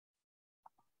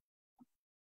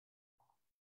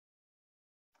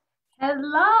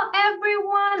Hello,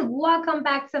 everyone. Welcome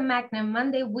back to Magna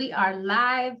Monday. We are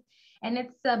live, and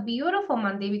it's a beautiful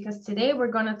Monday because today we're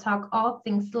going to talk all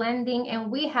things lending, and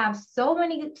we have so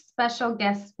many special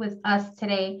guests with us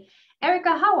today.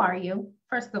 Erica, how are you?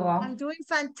 First of all, I'm doing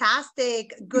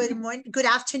fantastic. Good morning, good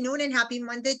afternoon, and happy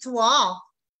Monday to all.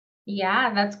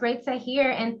 Yeah, that's great to hear.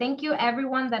 And thank you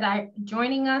everyone that are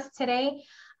joining us today.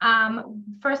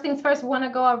 First things first, want to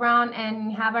go around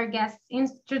and have our guests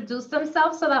introduce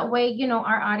themselves so that way,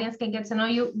 our audience can get to know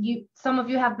you. Some of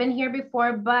you have been here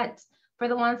before, but for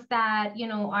the ones that,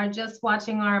 are just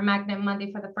watching our Magnet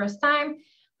Monday for the first time,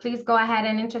 please go ahead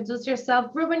and introduce yourself.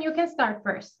 Ruben, you can start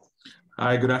first.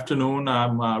 Hi, good afternoon.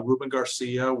 I'm Ruben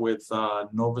Garcia with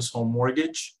Novus Home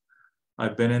Mortgage.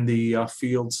 I've been in the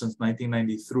field since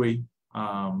 1993,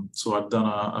 so I've done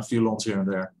a few loans here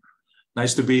and there.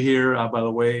 Nice to be here. By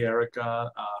the way, Erica,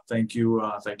 thank you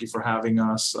for having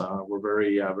us. We're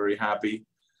very happy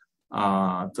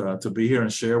to be here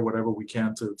and share whatever we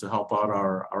can to help out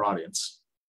our audience.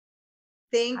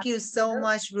 Thank you so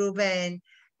much, Ruben.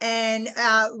 And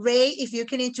Ray, if you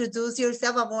can introduce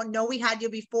yourself, I won't know we had you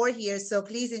before here, so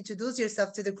please introduce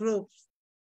yourself to the group.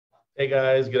 Hey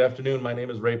guys, good afternoon. My name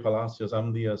is Ray Palacios.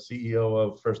 I'm the CEO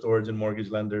of First Origin Mortgage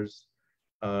Lenders.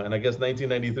 And I guess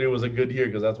 1993 was a good year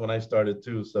because that's when I started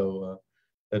too. So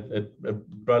it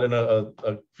brought in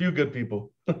a few good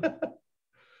people.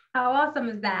 How awesome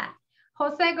is that?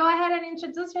 Jose, go ahead and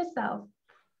introduce yourself.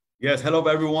 Yes, hello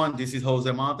everyone. This is Jose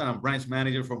Mata. I'm branch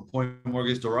manager from Point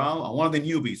Mortgage Doral. I'm one of the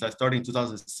newbies. I started in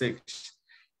 2006.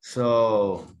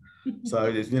 So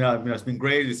it's been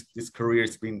great. This career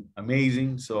has been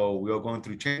amazing. So we are going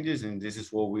through changes, and this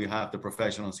is what we have the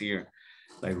professionals here,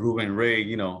 like Ruben and Ray,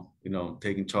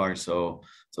 taking charge. So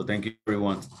thank you,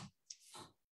 everyone.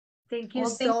 Thank you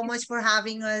so much for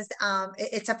having us.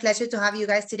 It's a pleasure to have you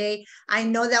guys today. I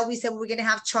know that we said we were going to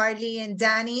have Charlie and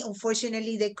Danny.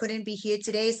 Unfortunately, they couldn't be here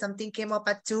today. Something came up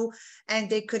at 2 and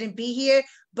they couldn't be here.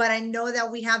 But I know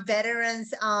that we have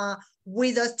veterans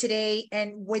with us today.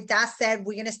 And with that said,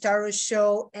 we're going to start our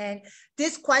show. And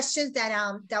these questions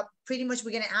that pretty much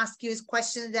we're going to ask you is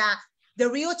questions that the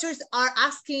realtors are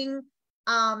asking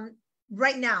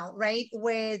right now, right?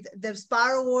 With the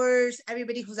borrowers,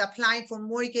 everybody who's applying for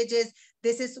mortgages,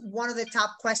 this is one of the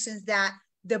top questions that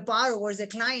the borrowers, the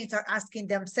clients are asking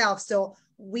themselves. So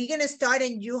we're going to start,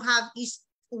 and you have each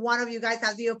one of you guys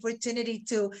have the opportunity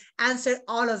to answer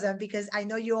all of them, because I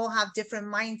know you all have different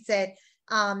mindset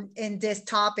in this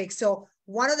topic. So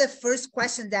one of the first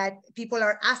questions that people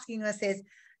are asking us is,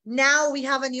 now we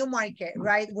have a new market,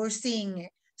 right? We're seeing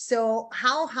it. So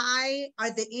how high are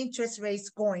the interest rates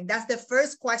going? That's the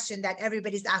first question that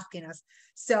everybody's asking us.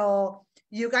 So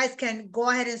you guys can go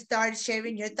ahead and start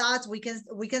sharing your thoughts. We can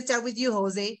start with you,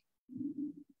 Jose.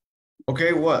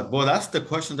 Okay, well, that's the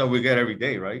question that we get every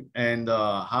day, right? And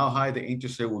how high the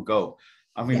interest rate will go.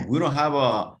 I mean, we don't have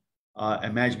a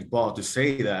magic ball to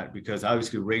say that, because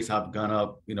obviously rates have gone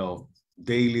up,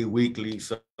 daily, weekly.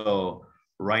 So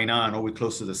right now, I know we're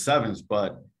close to the 7s,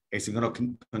 but is it going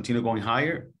to continue going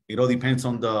higher? It all depends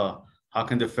on how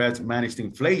can the Fed manage the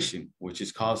inflation, which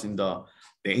is causing the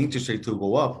interest rate to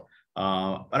go up.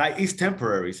 But it's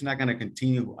temporary. It's not going to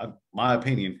continue, my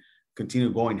opinion,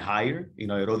 continue going higher. It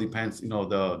all depends,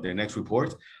 the next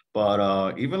report.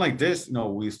 But even like this,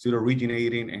 we're still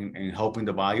originating and helping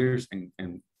the buyers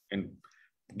and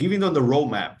giving them the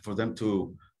roadmap for them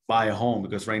to buy a home,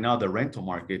 because right now the rental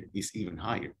market is even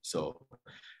higher. So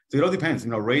it all depends.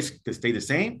 Rates could stay the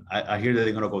same. I hear that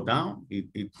they're going to go down.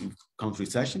 It comes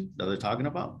recession that they're talking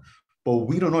about, but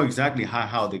we don't know exactly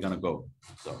how they're going to go.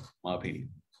 So, my opinion.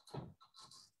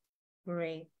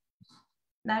 Great.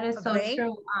 That is so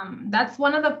true. That's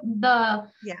one of the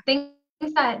things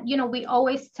that we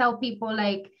always tell people,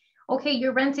 like, okay,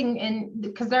 you're renting, and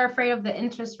because they're afraid of the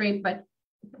interest rate, but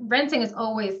renting is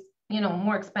always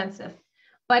more expensive.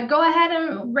 But go ahead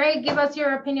and Ray, give us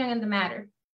your opinion in the matter.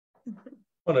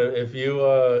 If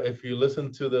you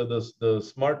listen to the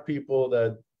smart people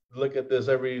that look at this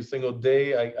every single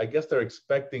day, I guess they're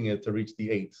expecting it to reach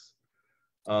the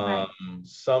 8s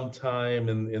sometime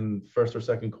in first or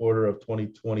second quarter of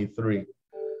 2023.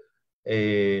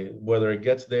 Whether it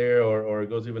gets there or it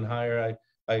goes even higher,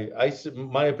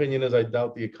 my opinion is I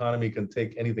doubt the economy can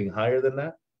take anything higher than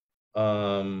that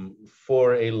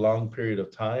for a long period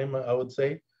of time, I would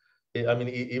say. I mean,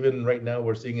 even right now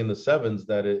we're seeing in the 7s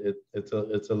that it's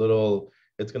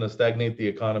going to stagnate the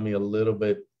economy a little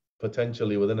bit,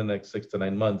 potentially within the next 6 to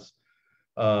 9 months.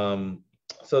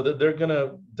 So that they're going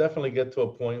to definitely get to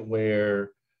a point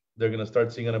where they're going to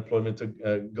start seeing unemployment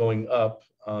going up.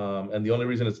 And the only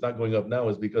reason it's not going up now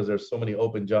is because there's so many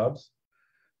open jobs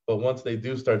But once they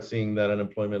do start seeing that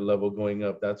unemployment level going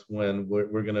up, that's when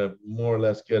we're going to more or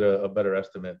less get a better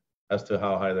estimate as to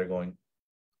how high they're going.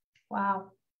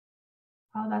 Wow.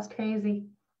 Oh, that's crazy.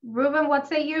 Ruben, what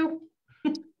say you?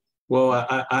 Well,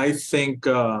 I think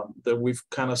that we've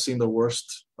kind of seen the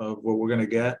worst of what we're going to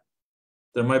get.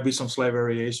 There might be some slight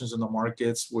variations in the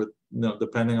markets with,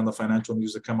 depending on the financial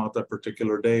news that come out that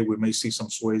particular day. We may see some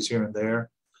sways here and there.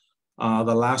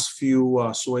 The last few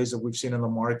sways that we've seen in the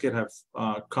market have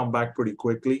come back pretty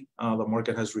quickly. The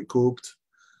market has recouped.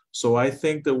 So I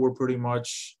think that we're pretty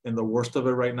much in the worst of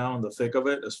it right now, in the thick of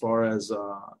it, as far as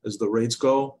the rates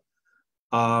go.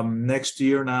 Next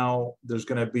year now, there's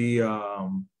going to be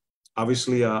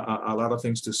obviously a lot of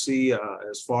things to see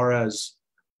as far as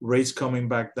rates coming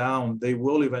back down. They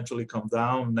will eventually come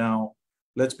down. Now,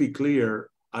 let's be clear.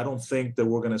 I don't think that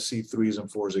we're going to see 3s and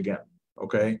 4s again.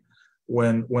 Okay.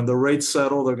 When the rates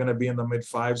settle, they're going to be in the mid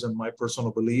 5s, in my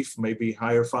personal belief, maybe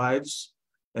higher 5s.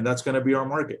 And that's going to be our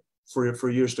market for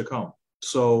years to come.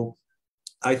 So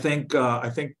I think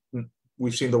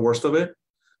we've seen the worst of it.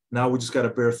 Now we just got to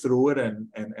bear through it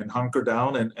and hunker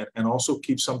down and also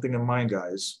keep something in mind,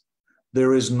 guys.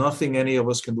 There is nothing any of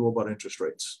us can do about interest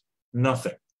rates.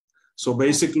 Nothing. So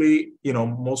basically,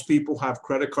 most people have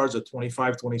credit cards at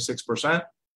 25, 26%.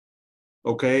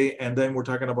 Okay. And then we're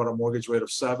talking about a mortgage rate of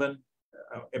 7%.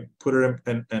 And put it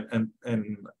in,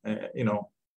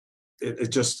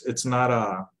 it's not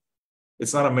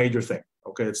a major thing.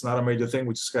 Okay. It's not a major thing.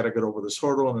 We just got to get over this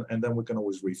hurdle and then we can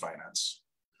always refinance.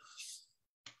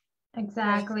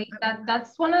 Exactly.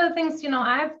 That's one of the things,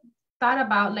 I've thought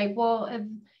about, like, well, if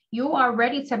you are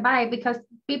ready to buy, because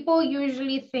people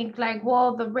usually think like,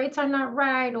 well, the rates are not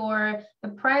right or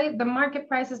the market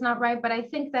price is not right. But I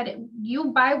think that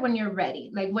you buy when you're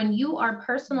ready, like when you are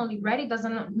personally ready,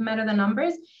 doesn't matter the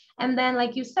numbers. And then,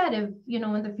 like you said, if,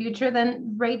 in the future,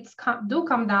 then rates do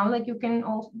come down, like you can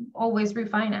always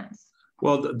refinance.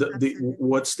 Well,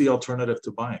 what's the alternative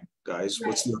to buying, guys? Right.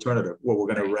 What's the alternative? Well,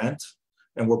 we're going to rent,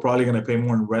 and we're probably going to pay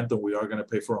more in rent than we are going to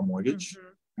pay for a mortgage. Mm-hmm.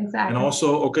 Exactly. And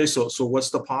also, okay, so what's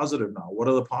the positive now? What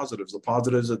are the positives? The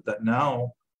positives that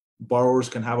now borrowers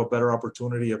can have a better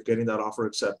opportunity of getting that offer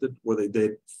accepted where they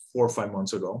did 4 or 5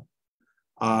 months ago.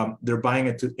 They're buying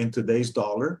it in today's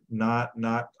dollar, not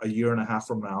a year and a half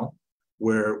from now,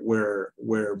 where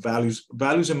values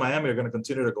in Miami are going to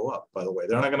continue to go up, by the way.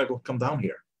 They're not going to come down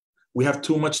here. We have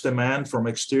too much demand from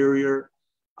exterior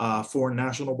foreign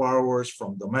national borrowers,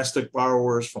 from domestic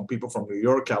borrowers, from people from New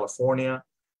York, California.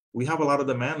 We have a lot of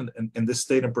demand in this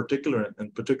state in particular,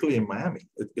 and particularly in Miami.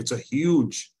 It's a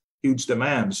huge, huge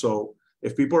demand. So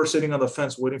if people are sitting on the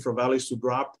fence waiting for values to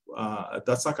drop,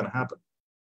 that's not going to happen.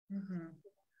 Mm-hmm.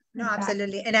 No,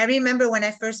 absolutely. And I remember when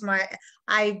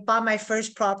I bought my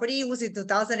first property, it was in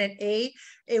 2008.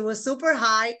 It was super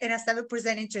high and a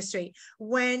 7% interest rate.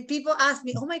 When people ask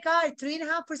me, oh my God,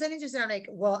 3.5% interest rate, I'm like,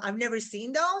 well, I've never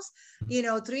seen those.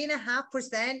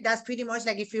 3.5%, that's pretty much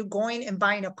like if you're going and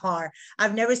buying a car.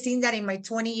 I've never seen that in my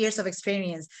 20 years of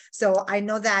experience. So I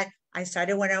know that I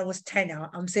started when I was 10 now.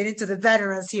 I'm saying it to the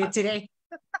veterans here today.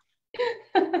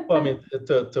 Well, I mean,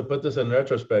 to put this in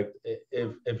retrospect,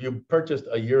 if you purchased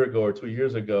a year ago or 2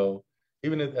 years ago,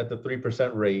 even at the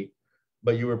 3% rate,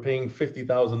 but you were paying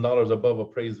 $50,000 above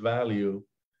appraised value,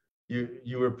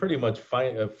 you were pretty much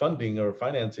funding or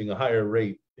financing a higher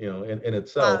rate, in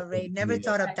itself. Rate. Never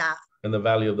thought of that. And the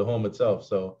value of the home itself.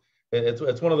 So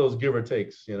it's one of those give or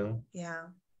takes, Yeah.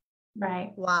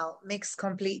 Right. Wow. Makes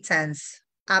complete sense.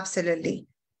 Absolutely.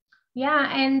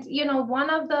 Yeah. And, one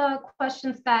of the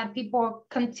questions that people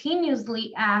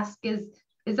continuously ask is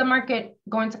the market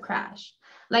going to crash?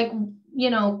 Like,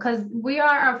 because we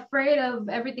are afraid of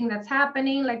everything that's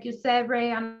happening. Like you said,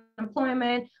 Ray,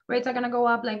 unemployment, rates are going to go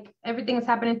up, like everything is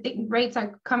happening, rates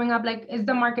are coming up. Like, is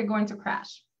the market going to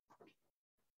crash?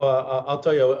 Well, I'll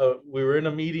tell you, we were in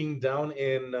a meeting down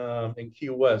in Key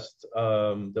West.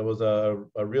 There was a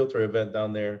realtor event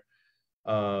down there.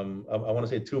 I want to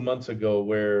say 2 months ago,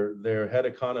 where their head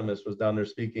economist was down there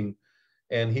speaking,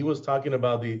 and he was talking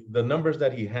about the numbers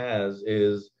that he has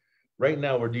is right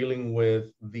now we're dealing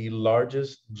with the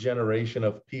largest generation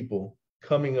of people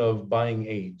coming of buying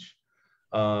age,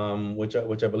 which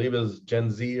I believe is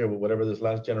Gen Z or whatever this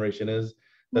last generation is,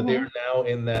 that they're now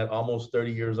in that almost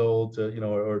 30 years old to,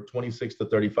 or 26 to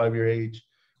 35 year age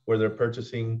where they're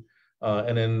purchasing.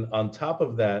 And then on top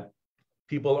of that,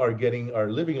 people are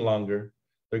living longer.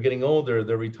 They're getting older.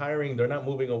 They're retiring. They're not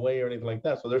moving away or anything like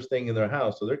that. So they're staying in their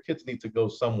house. So their kids need to go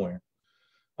somewhere.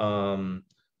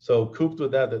 So couped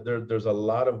with that, there's a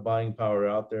lot of buying power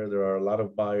out there. There are a lot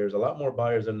of buyers, a lot more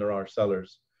buyers than there are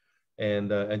sellers. And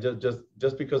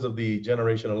just because of the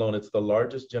generation alone, it's the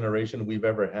largest generation we've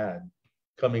ever had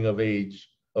coming of age,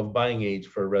 of buying age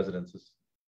for residences.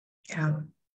 Yeah,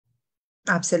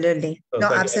 absolutely. So no,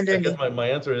 I absolutely. guess my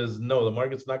answer is no, the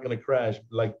market's not going to crash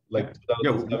like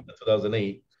 2007,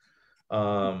 2008,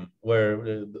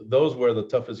 where those were the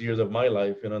toughest years of my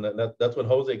life. You know, that's when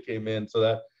Jose came in.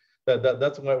 So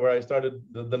that's where I started.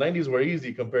 The 90s were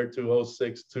easy compared to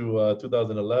 06 to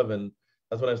 2011.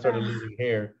 That's when I started losing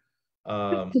hair.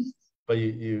 But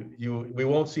we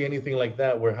won't see anything like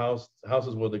that where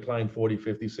houses will decline 40,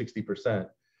 50, 60%.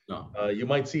 No. You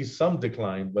might see some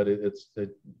decline, but it's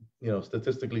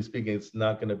statistically speaking, it's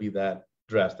not going to be that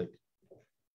drastic.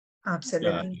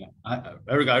 Absolutely. Yeah.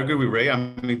 Eric, I agree with Ray. I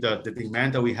mean, the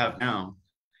demand that we have now,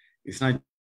 it's not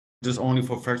just only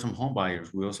for first-time home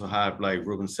buyers. We also have, like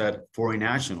Ruben said, foreign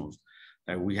nationals.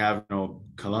 Like we have,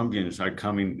 Colombians are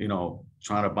coming,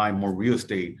 trying to buy more real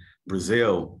estate,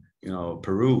 Brazil,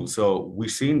 Peru. So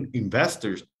we've seen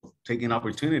investors taking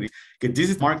opportunity. Because this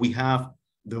is the market we have.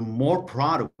 The more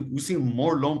product, we've seen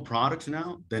more loan products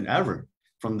now than ever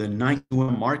from the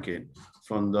 91 market,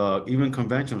 from the even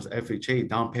conventions, FHA,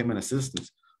 down payment assistance.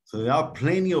 So there are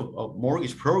plenty of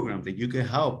mortgage programs that you can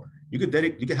help. You could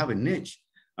have a niche.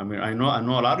 I mean, I know a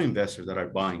lot of investors that are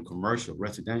buying commercial,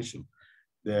 residential.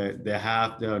 They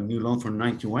have the new loan for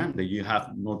 91 that you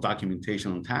have no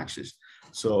documentation on taxes.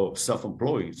 So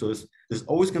self-employed. So there's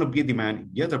always going to be a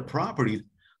demand. Yet the property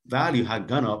value had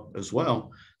gone up as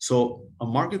well. So a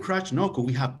market crash, no, because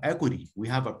we have equity, we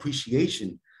have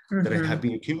appreciation that have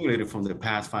been accumulated from the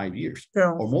past 5 years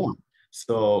or more.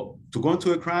 So to go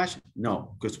into a crash,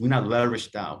 no, because we're not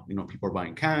leveraged out. People are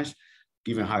buying cash,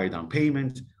 giving higher down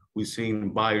payments. We've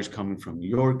seen buyers coming from New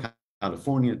York,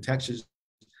 California, Texas.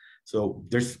 So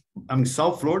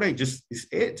South Florida is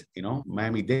it,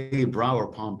 Miami-Dade,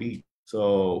 Broward, Palm Beach.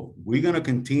 So we're going to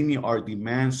continue our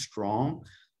demand strong.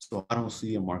 So I don't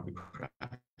see a market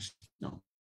crash. No.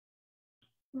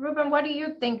 Ruben, what do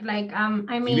you think?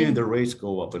 Even the rates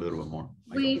go up a little bit more.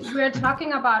 We're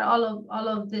talking about all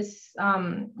of this,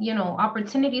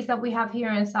 opportunities that we have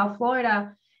here in South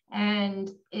Florida, and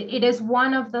it is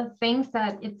one of the things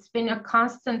that it's been a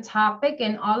constant topic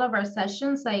in all of our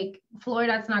sessions. Like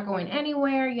Florida's not going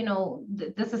anywhere.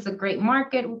 This is a great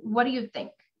market. What do you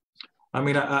think? I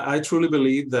mean, I truly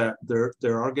believe that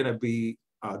there are going to be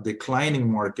declining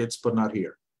markets, but not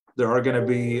here. There are going to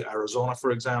be Arizona,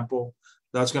 for example.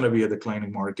 That's going to be a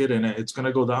declining market, and it's going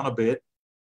to go down a bit.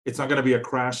 It's not going to be a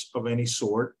crash of any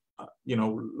sort.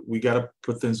 We got to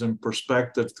put things in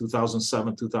perspective.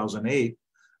 2007, 2008.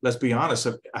 Let's be honest.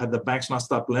 Had the banks not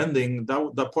stopped lending,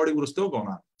 that party would have still gone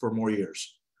on for more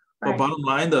years. Right. But bottom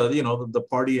line, the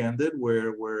party ended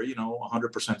where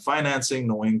 100% financing,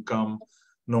 no income,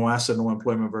 no asset, no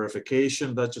employment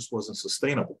verification. That just wasn't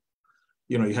sustainable.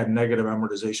 You had negative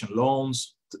amortization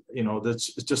loans.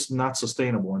 It's just not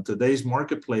sustainable. In today's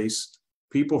marketplace,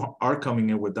 people are coming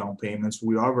in with down payments.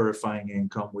 We are verifying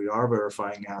income. We are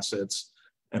verifying assets,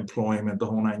 employment, the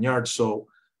whole 9 yards. So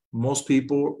most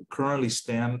people currently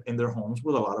stand in their homes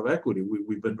with a lot of equity.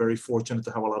 We've been very fortunate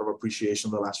to have a lot of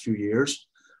appreciation the last few years.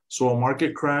 So a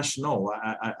market crash, no,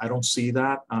 I don't see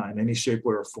that in any shape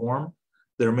or form.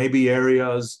 There may be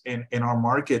areas in our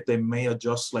market that may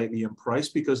adjust slightly in price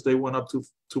because they went up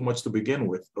too much to begin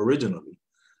with originally.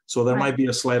 So there might be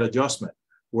a slight adjustment.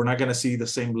 We're not going to see the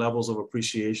same levels of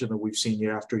appreciation that we've seen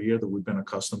year after year that we've been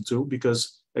accustomed to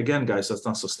because, again, guys, that's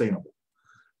not sustainable.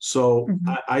 So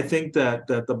I think that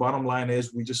the bottom line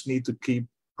is we just need to keep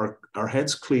our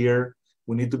heads clear.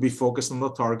 We need to be focused on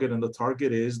the target, and the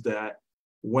target is that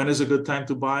when is a good time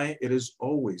to buy? It is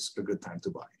always a good time to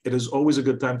buy. It is always a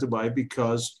good time to buy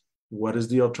because what is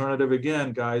the alternative?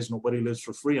 Again, guys, nobody lives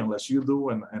for free unless you do.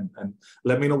 And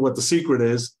let me know what the secret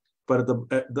is. But at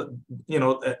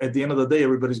the end of the day,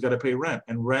 everybody's got to pay rent,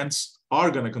 and rents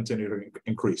are going to continue to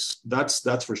increase.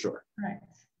 That's for sure. Right.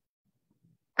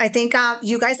 I think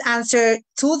you guys answered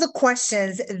two of the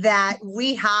questions that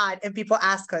we had and people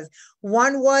ask us.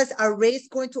 One was, are rates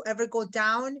going to ever go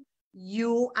down?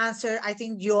 You answered, I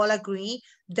think you all agree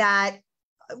that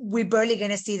we're barely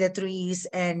going to see the 3s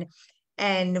and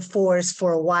 4s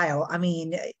for a while. I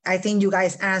mean, I think you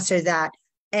guys answered that.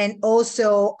 And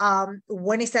also,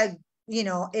 when is that,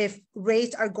 if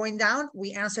rates are going down,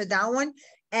 we answered that one.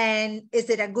 And is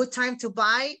it a good time to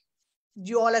buy?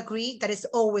 You all agree that it's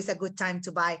always a good time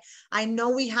to buy. I know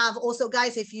we have also,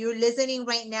 guys, if you're listening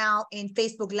right now in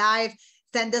Facebook Live,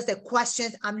 send us the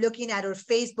questions. I'm looking at our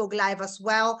Facebook Live as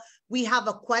well. We have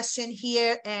a question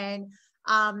here, and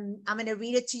I'm going to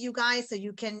read it to you guys so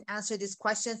you can answer these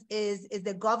questions. Is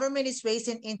the government is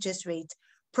raising interest rates,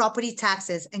 property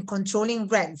taxes, and controlling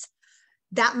rents.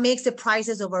 that makes the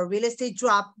prices of our real estate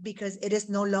drop because it is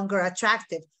no longer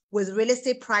attractive. With real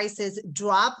estate prices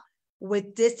drop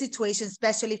with this situation,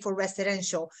 especially for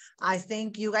residential. I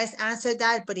think you guys answered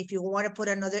that, but if you want to put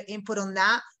another input on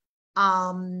that,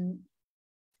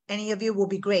 any of you will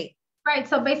be great. Right.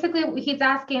 So basically he's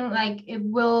asking like,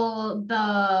 will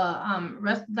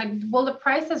the will the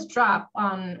prices drop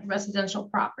on residential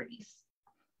properties?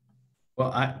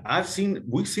 Well,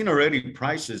 we've seen already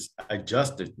prices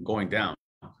adjusted going down.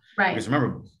 Right. Because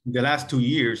remember, the last 2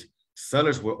 years,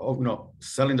 sellers were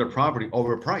selling their property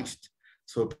overpriced.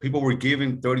 So people were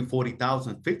giving 30,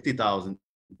 40,000, 50,000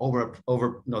 over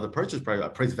the purchase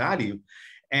price value.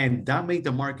 And that made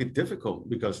the market difficult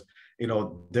because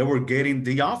they were getting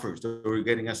the offers, they were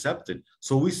getting accepted.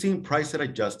 So we've seen prices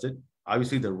adjusted.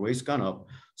 Obviously, the rate's gone up.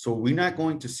 So we're not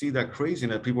going to see that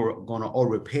craziness. People are going to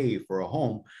overpay for a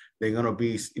home. They're going to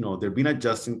be, they're being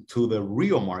adjusting to the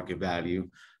real market value.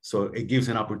 So it gives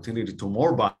an opportunity to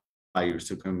more buyers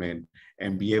to come in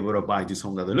and be able to buy this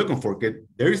home that they're looking for.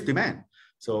 There is demand.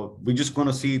 So we're just going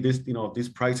to see this, this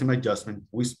pricing adjustment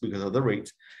because of the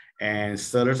rates. And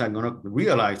sellers are going to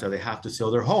realize that they have to sell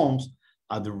their homes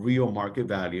at the real market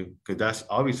value, because that's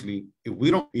obviously, if we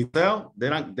don't sell, they're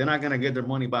not going to get their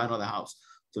money by another house.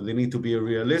 So they need to be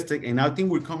realistic. And I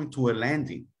think we're coming to a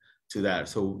landing to that.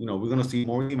 So, we're going to see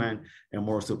more demand and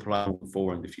more supply moving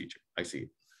forward in the future. I see it.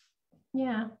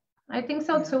 Yeah, I think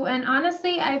so too. And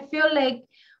honestly, I feel like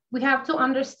we have to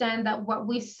understand that what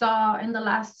we saw in the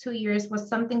last 2 years was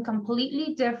something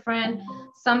completely different,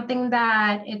 something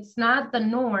that it's not the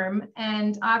norm.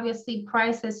 And obviously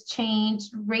prices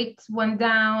changed, rates went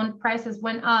down, prices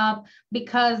went up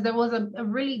because there was a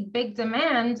really big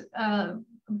demand of,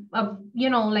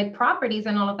 like properties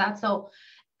and all of that. So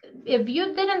if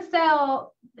you didn't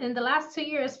sell in the last 2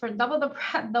 years for double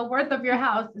the worth of your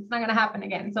house, it's not going to happen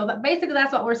again. So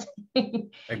that's what we're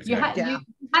saying. Exactly. You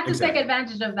have to take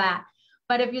advantage of that.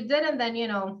 But if you didn't, then, you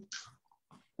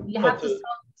have to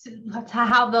sell to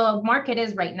how the market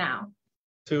is right now.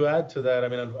 To add to that, I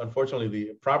mean, unfortunately,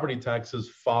 the property taxes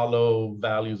follow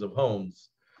values of homes.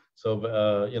 So,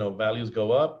 values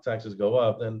go up, taxes go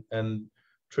up. And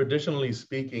traditionally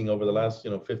speaking, over the last,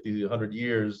 50, 100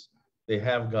 years, they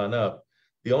have gone up.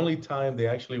 The only time they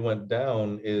actually went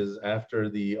down is after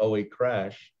the 2008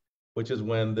 crash, which is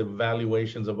when the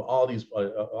valuations of all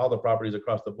the properties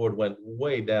across the board went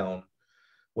way down,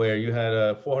 where you had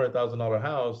a $400,000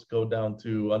 house go down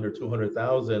to under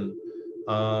 200,000.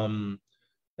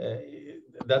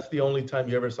 That's the only time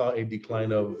you ever saw a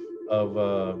decline of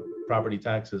property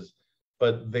taxes,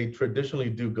 but they traditionally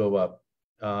do go up,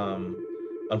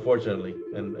 unfortunately.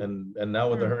 And now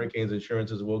with the hurricanes,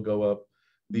 insurances will go up.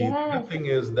 The good thing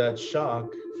is that shock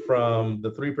from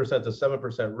the 3% to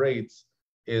 7% rates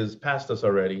is past us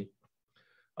already.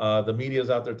 The media is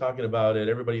out there talking about it.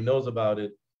 Everybody knows about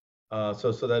it.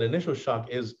 So that initial shock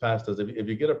is past us. If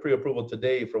you get a pre-approval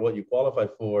today for what you qualify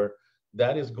for,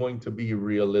 that is going to be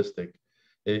realistic.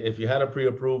 If you had a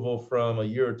pre-approval from a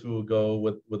year or two ago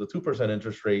with a 2%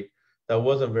 interest rate, that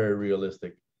wasn't very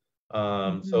realistic.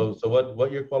 So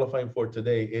what you're qualifying for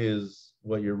today is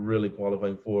what you're really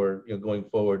qualifying for, going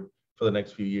forward for the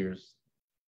next few years.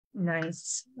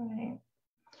 Nice. Right.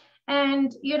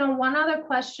 And, one other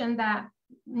question that,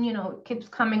 keeps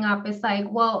coming up is like,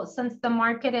 well, since the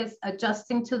market is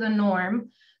adjusting to the norm,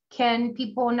 can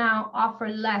people now offer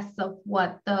less of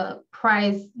what the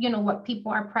price, what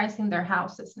people are pricing their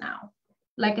houses now?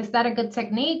 Like, is that a good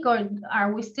technique, or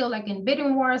are we still like in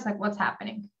bidding wars? Like, what's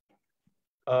happening?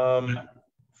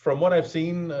 From what I've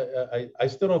seen, I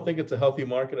still don't think it's a healthy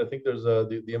market. I think there's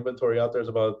the inventory out there is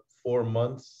about 4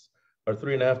 months or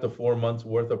 3.5 to 4 months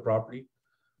worth of property.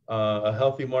 A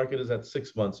healthy market is at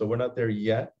 6 months. So we're not there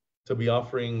yet to be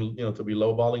offering, to be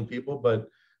lowballing people. But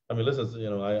I mean, listen,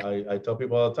 I tell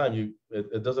people all the time,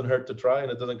 it doesn't hurt to try,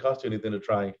 and it doesn't cost you anything to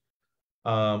try.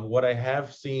 What I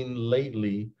have seen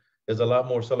lately is a lot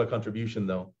more seller contribution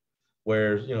though,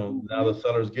 where, now the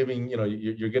seller's giving,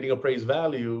 you're getting appraised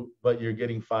value, but you're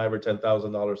getting $5,000 or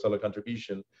 $10,000 seller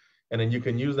contribution. And then you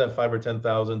can use that $5,000 or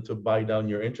 $10,000 to buy down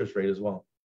your interest rate as well.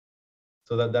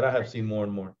 So that I have seen more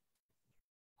and more.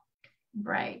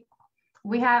 Right.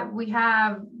 We have,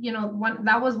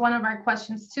 that was one of our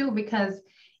questions too, because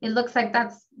it looks like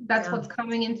that's what's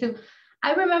coming into.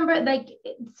 I remember like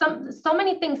so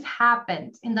many things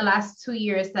happened in the last 2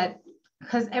 years that,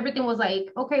 because everything was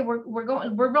like, okay,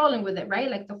 we're rolling with it, right?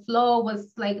 Like the flow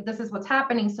was like, this is what's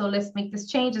happening, so let's make these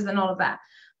changes and all of that.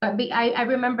 But I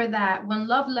remember that when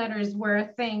love letters were a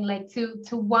thing, like to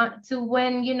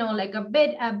win, like a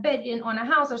bid on a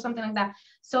house or something like that.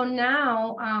 So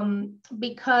now,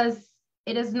 because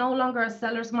it is no longer a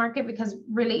seller's market, because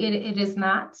really it is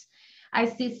not. I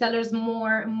see sellers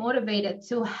more motivated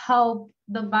to help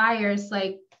the buyers,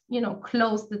 like, you know,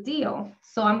 close the deal.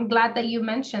 So I'm glad that you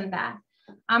mentioned that.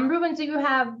 Ruben,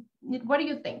 what do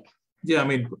you think? Yeah, I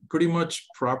mean, pretty much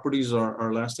properties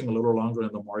are lasting a little longer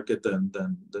in the market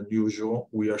than usual.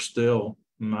 We are still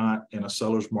not in a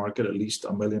seller's market, at least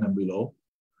 $1 million and below.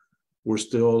 We're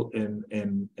still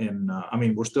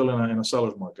we're still in a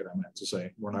seller's market, I meant to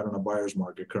say. We're not in a buyer's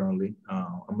market currently,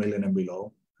 $1 million and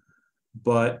below.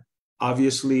 But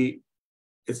obviously,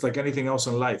 it's like anything else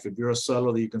in life. If you're a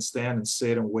seller that you can stand and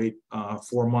sit and wait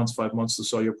 4 months, 5 months to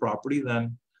sell your property,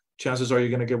 then chances are you're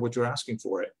going to get what you're asking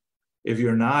for it. If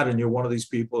you're not, and you're one of these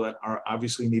people that are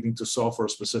obviously needing to sell for a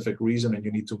specific reason, and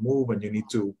you need to move and you need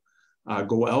to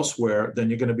go elsewhere, then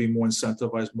you're going to be more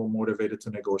incentivized, more motivated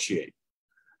to negotiate.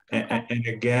 Okay. And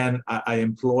again, I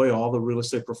employ all the real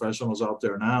estate professionals out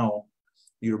there now.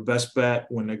 Your best bet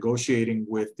when negotiating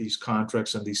with these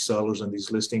contracts and these sellers and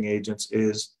these listing agents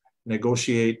is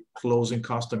negotiate closing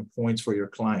cost and points for your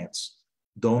clients.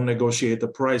 Don't negotiate the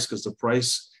price, because the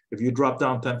price, if you drop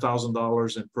down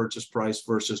 $10,000 in purchase price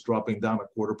versus dropping down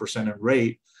 0.25% in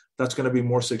rate, that's going to be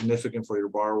more significant for your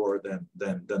borrower than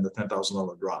the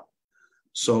 $10,000 drop.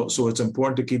 So it's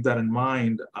important to keep that in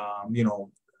mind.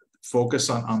 Focus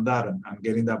on that and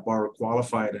getting that borrower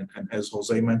qualified. And as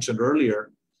Jose mentioned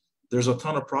earlier, there's a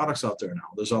ton of products out there now.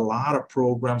 There's a lot of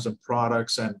programs and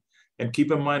products. And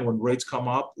keep in mind, when rates come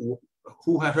up,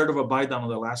 who had heard of a buy down in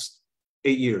the last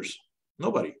 8 years?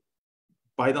 Nobody.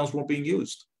 Buy downs weren't being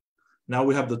used. Now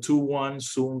we have the 2-1.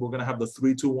 Soon we're going to have the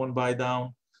 3-2-1 buy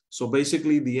down. So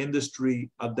basically, the industry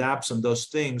adapts and does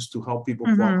things to help people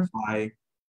qualify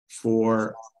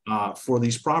for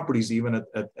these properties, even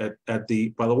at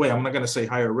the, by the way, I'm not going to say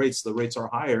higher rates. The rates are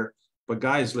higher, but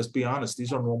guys, let's be honest.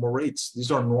 These are normal rates.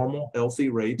 These are normal, healthy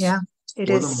rates for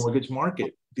the mortgage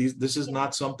market. This is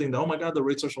not something that, oh my God, the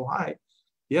rates are so high.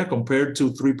 Yeah, compared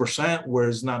to 3%, where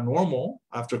it's not normal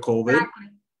after COVID. Exactly.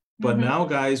 But now,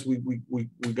 guys, we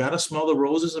got to smell the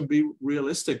roses and be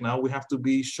realistic. Now we have to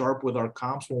be sharp with our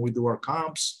comps when we do our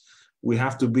comps. We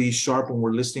have to be sharp when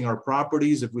we're listing our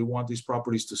properties. If we want these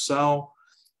properties to sell,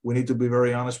 we need to be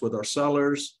very honest with our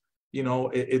sellers. You know,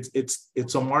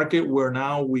 it's a market where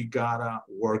now we gotta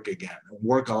work again and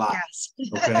work a lot. Yes.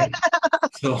 Okay.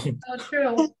 So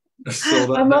true.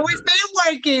 So I'm always been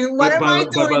working. What am I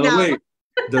doing now? By the way,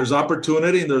 there's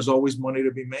opportunity and there's always money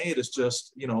to be made. It's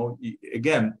just,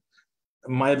 again,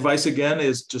 my advice again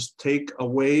is just take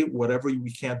away whatever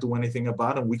we can't do anything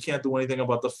about, and we can't do anything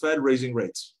about the Fed raising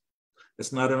rates.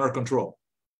 It's not in our control.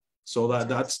 So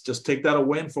that's just take that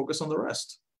away and focus on the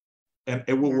rest, and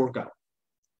it will work out.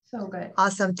 So good.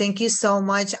 Awesome. Thank you so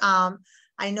much.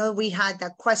 I know we had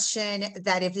that question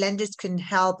that if lenders can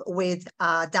help with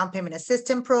down payment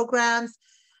assistance programs.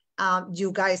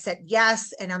 You guys said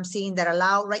yes, and I'm seeing that a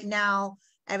lot right now.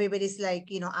 Everybody's like,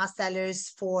 ask sellers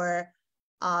for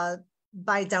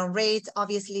buy down rates.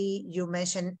 Obviously, you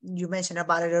mentioned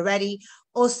about it already.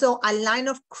 Also, a line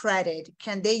of credit.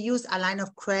 Can they use a line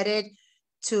of credit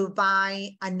to buy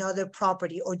another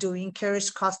property, or do we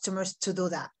encourage customers to do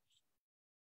that?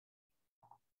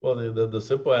 Well, the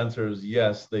simple answer is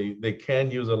yes. They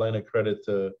can use a line of credit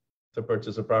to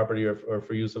purchase a property or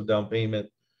for use of down payment.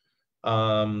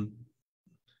 And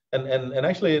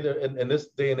actually, in this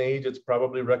day and age, it's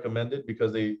probably recommended,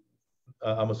 because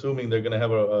I'm assuming they're going to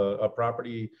have a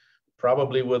property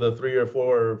probably with a 3 or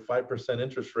 4 or 5%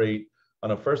 interest rate on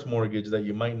a first mortgage that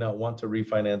you might not want to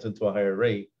refinance into a higher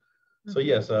rate. So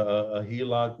yes, a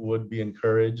HELOC would be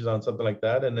encouraged on something like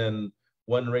that. And then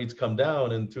when rates come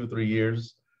down in 2-3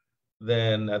 years,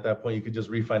 then at that point you could just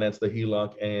refinance the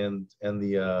HELOC and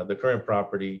the current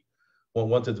property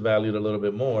once it's valued a little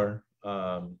bit more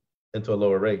into a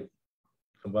lower rate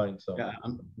combined. So yeah,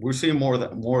 we're seeing more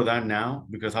of that now,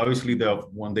 because obviously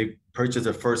when they purchased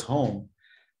their first home,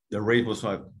 the rate was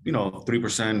like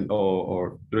 3%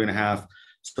 or 3.5%.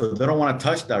 So they don't want to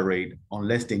touch that rate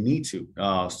unless they need to.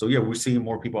 So yeah, we're seeing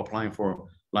more people applying for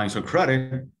lines of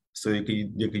credit, so you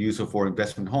could use it for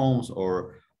investment homes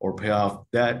or pay off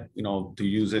debt, to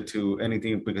use it to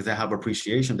anything, because they have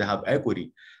appreciation, they have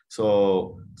equity.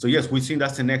 So yes, we've seen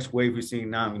that's the next wave we're seeing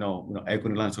now,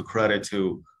 equity lines of credit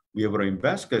to be able to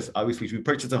invest, because obviously if you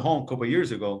purchased a home a couple of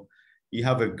years ago, you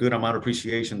have a good amount of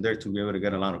appreciation there to be able to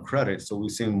get a line of credit. So we're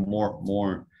seeing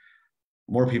more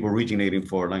people originating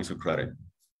for lines of credit.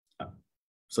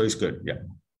 So it's good, yeah.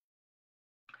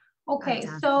 Okay,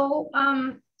 so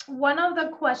one of the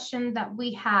questions that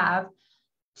we have,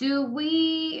 is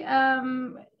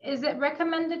it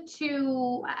recommended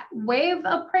to waive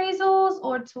appraisals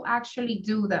or to actually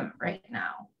do them right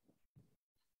now?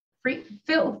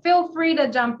 feel free to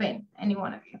jump in, any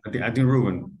one of you. I think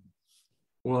Ruben.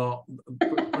 Well,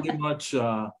 pretty much,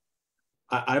 I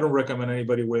don't recommend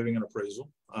anybody waiving an appraisal.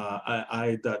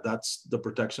 That's the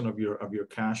protection of your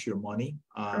cash, your money.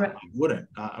 I wouldn't.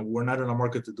 We're not in a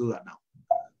market to do that now.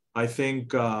 I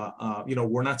think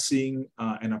we're not seeing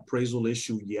an appraisal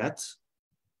issue yet.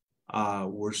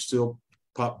 We're still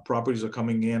properties are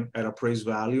coming in at appraised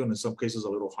value, and in some cases a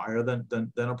little higher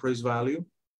than appraised value.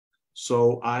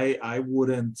 So I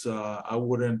wouldn't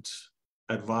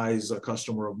advise a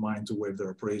customer of mine to waive their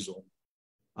appraisal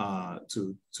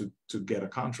to get a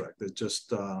contract. It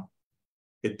just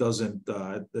it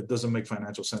doesn't make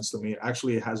financial sense to me.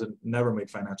 Actually, it hasn't never made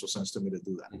financial sense to me to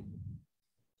do that.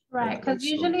 Right, because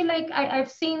usually, like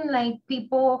I've seen like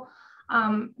people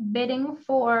bidding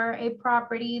for a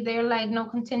property, they're like no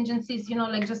contingencies,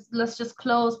 like let's just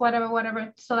close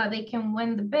whatever so that they can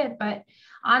win the bid. But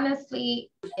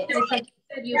honestly, it's like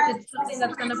you said, it's something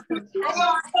that's going to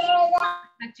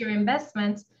protect your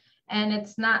investments, and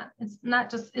it's not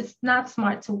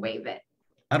smart to waive it.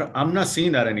 I'm not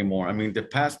seeing that anymore. I mean, the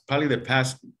past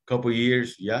couple of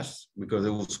years, yes, because it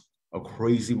was a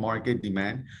crazy market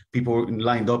demand. People were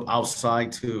lined up outside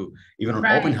to even on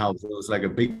open house. It was like a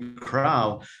big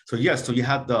crowd. So yes, so you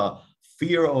have the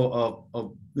fear of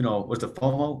what's the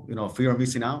FOMO, fear of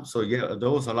missing out. So yeah, there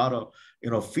was a lot of,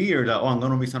 fear that, I'm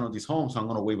going to miss out on these homes. So I'm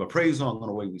going to waive appraisal. I'm going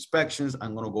to waive inspections.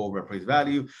 I'm going to go over appraised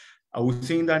value. Are we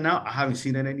seeing that now? I haven't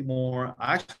seen it anymore.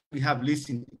 I actually have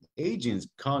listing agents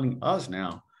calling us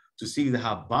now to see if they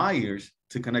have buyers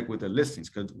to connect with the listings,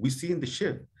 because we see in the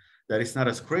shift that it's not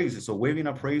as crazy. So waiving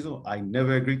appraisal, I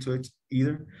never agreed to it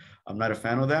either. I'm not a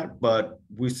fan of that, but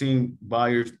we're seeing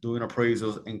buyers doing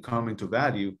appraisals and coming to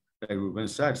value, like Ruben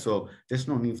said. So there's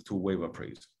no need to waive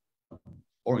appraisal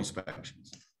or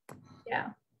inspections. Yeah.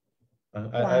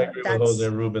 I agree with Jose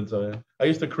and Ruben. So I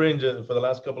used to cringe for the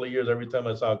last couple of years every time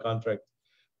I saw a contract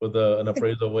with an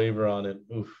appraisal waiver on it.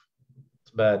 Oof,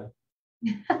 it's bad.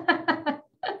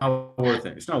 Not worth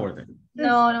it. It's not worth it.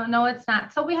 No, it's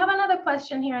not. So we have another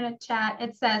question here in the chat.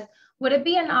 It says, would it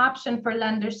be an option for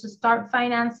lenders to start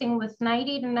financing with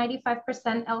 90 to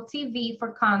 95% LTV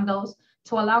for condos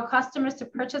to allow customers to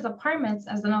purchase apartments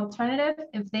as an alternative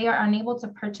if they are unable to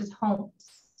purchase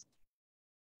homes?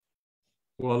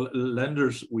 Well,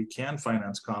 lenders, we can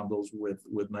finance condos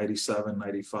with 97,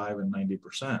 95, and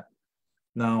 90%.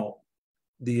 Now,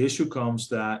 the issue comes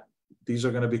that these are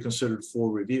going to be considered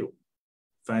for review.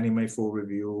 Fannie Mae full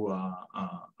review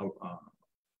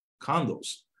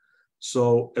condos.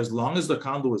 So as long as the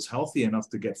condo is healthy enough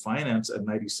to get financed at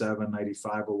 97,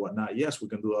 95 or whatnot, yes, we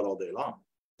can do that all day long.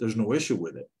 There's no issue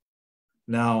with it.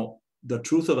 Now, the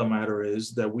truth of the matter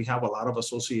is that we have a lot of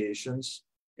associations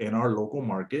in our local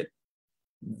market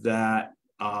that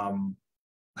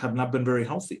have not been very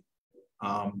healthy.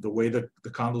 The way that the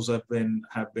condos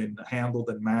have been handled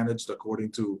and managed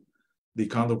according to the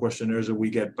condo questionnaires that we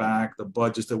get back, the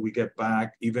budgets that we get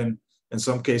back, even in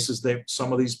some cases,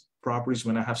 some of these properties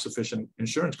may not have sufficient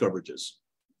insurance coverages.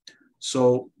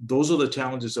 So those are the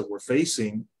challenges that we're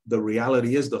facing. The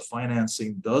reality is the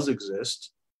financing does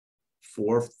exist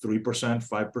for 3%,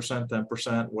 5%,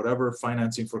 10%, whatever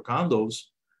financing for condos,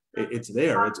 it's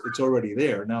there, it's already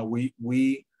there. Now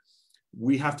we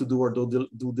have to do our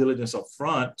due diligence up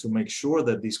front to make sure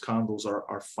that these condos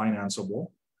are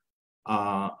financeable.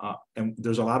 And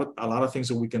there's a lot of things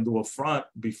that we can do up front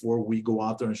before we go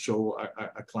out there and show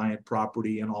a client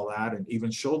property and all that, and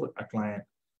even show a client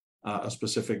a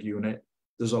specific unit.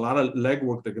 There's a lot of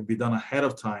legwork that can be done ahead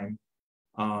of time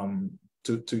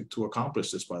to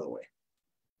accomplish this, by the way.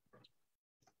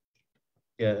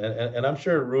 Yeah, and I'm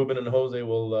sure Ruben and Jose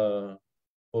will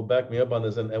back me up on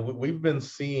this. And we've been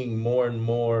seeing more and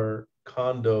more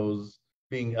condos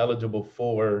being eligible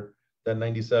for that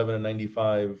 97 and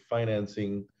 95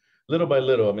 financing little by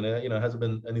little. I mean, it hasn't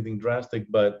been anything drastic,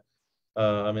 but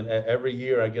I mean, every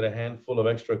year I get a handful of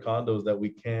extra condos that we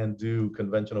can do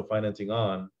conventional financing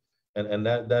on, and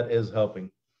that is helping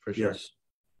for sure. Yes.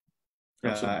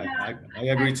 Yeah, I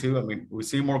agree too. I mean, we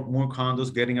see more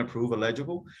condos getting approved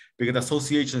eligible because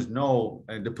associations know,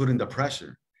 and they're putting the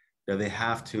pressure that they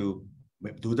have to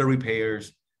do the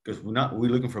repairs, because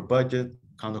we're looking for budget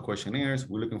condo questionnaires.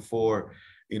 We're looking for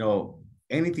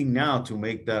anything now to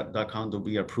make that condo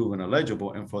be approved and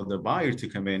eligible, and for the buyer to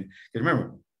come in. And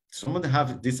remember, some of them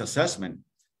have this assessment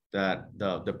that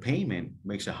the payment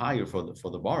makes it higher for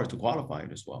the borrower to qualify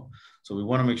it as well. So we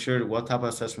want to make sure what type of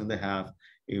assessment they have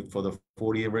for the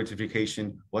 40-year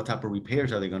rectification, what type of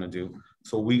repairs are they going to do.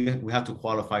 So we have to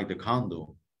qualify the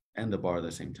condo and the borrower at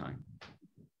the same time.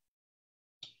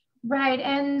 Right.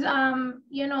 And,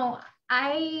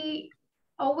 I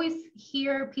always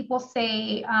hear people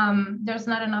say there's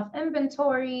not enough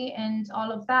inventory and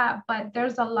all of that, but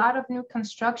there's a lot of new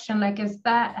construction. Like,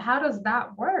 how does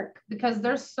that work? Because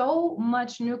there's so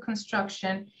much new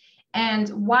construction, and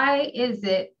why is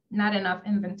it not enough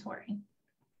inventory?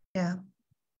 Yeah.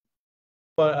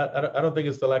 Well, I don't think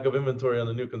it's the lack of inventory on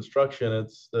the new construction.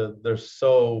 It's they're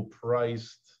so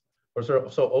priced or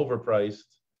so overpriced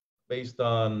based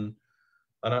on,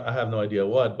 and I have no idea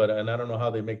what, and I don't know how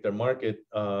they make their market.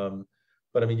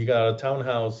 But I mean, you got a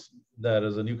townhouse that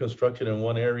is a new construction in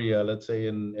one area, let's say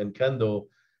in Kendall,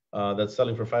 that's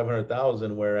selling for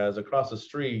 $500,000, whereas across the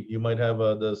street you might have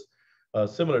this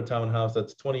similar townhouse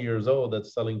that's 20 years old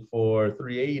that's selling for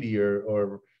 $380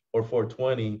 or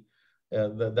 $420.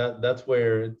 That's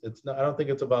where it's not. I don't think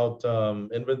it's about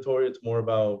inventory. It's more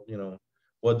about, you know,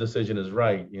 what decision is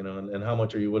right, you know, and how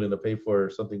much are you willing to pay for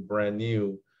something brand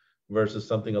new versus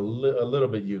something a little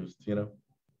bit used, you know?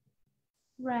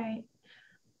 Right.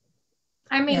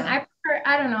 I mean, yeah.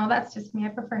 I don't know. That's just me. I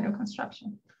prefer new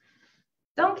construction.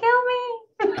 Don't kill me.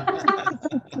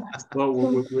 Well,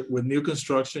 with new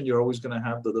construction, you're always going to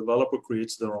have the developer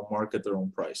creates their own market, their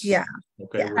own price. Yeah.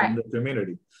 Okay. Yeah. Within the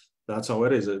community. That's how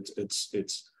it is.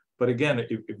 It's. But again,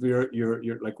 if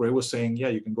you're like Ray was saying, yeah,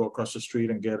 you can go across the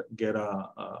street and get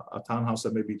a townhouse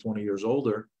that may be 20 years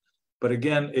older. But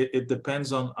again, it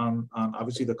depends on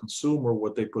obviously the consumer,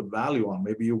 what they put value on.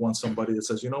 Maybe you want somebody that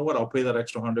says, you know what, I'll pay that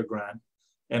extra $100,000,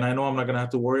 and I know I'm not going to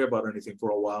have to worry about anything for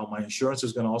a while. My insurance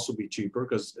is going to also be cheaper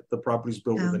because the property's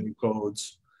built with the new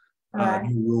codes,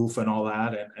 new roof, and all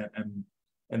that,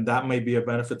 and that may be a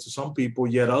benefit to some people.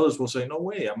 Yet others will say, no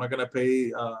way, I'm not going to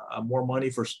pay more money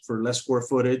for less square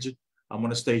footage. I'm going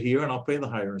to stay here and I'll pay the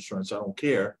higher insurance. I don't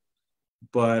care.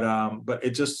 But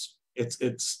it just.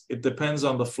 It depends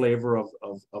on the flavor of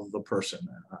the person.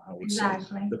 I would say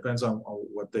it depends on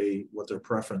what their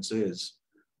preference is.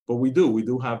 But we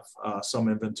do have some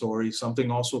inventory.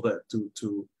 Something also that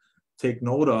to take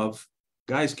note of,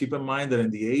 guys. Keep in mind that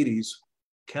in the 80s,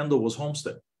 Kendall was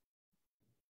Homestead.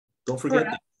 Don't forget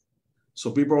that.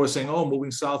 So people are always saying, "Oh,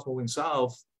 moving south."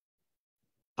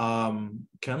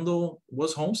 Kendall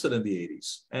was Homestead in the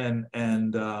 80s,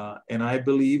 and I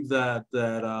believe that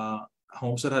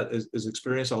Homestead has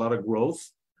experienced a lot of growth.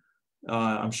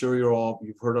 I'm sure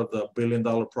you've heard of the $1 billion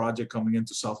project coming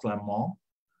into Southland Mall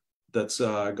that's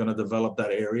going to develop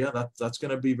that area. That's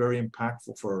going to be very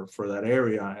impactful for that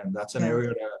area, and that's an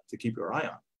area to keep your eye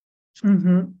on.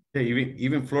 Mm-hmm. Yeah,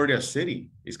 even Florida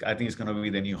City I think it's going to be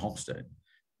the new Homestead.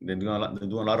 They're doing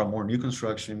a lot of more new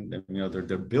construction. You know,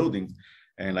 they're building,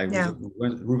 and like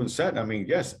Ruben said, I mean,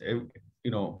 yes,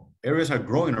 you know, areas are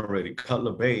growing already.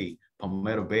 Cutler Bay,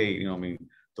 Palmetto Bay, you know, I mean,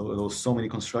 there's so many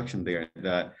construction there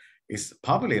that it's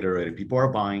populated already. People are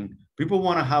buying. People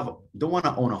don't want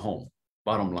to own a home.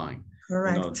 Bottom line,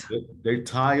 correct. You know, they're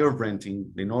tired of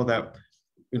renting. They know that,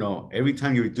 you know, every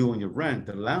time you're doing your rent,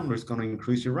 the landlord is going to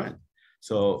increase your rent.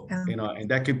 So you know, and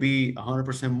that could be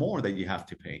 100% more that you have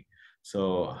to pay.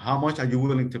 So how much are you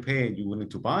willing to pay? Are you willing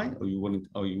to buy, or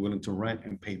are you willing to rent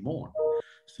and pay more?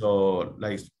 So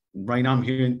like right now,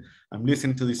 I'm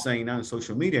listening to this saying now on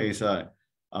social media is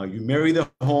you marry the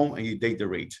home and you date the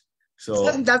rate.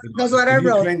 So that's what I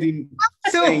wrote.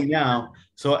 Saying now.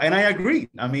 So, and I agree.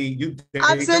 I mean, you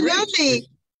absolutely.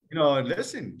 You know,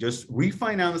 listen, just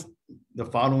refinance the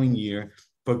following year,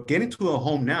 but get into a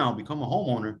home now, become a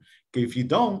homeowner. If you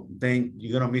don't, then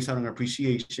you're gonna miss out on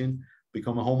appreciation.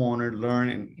 Become a homeowner,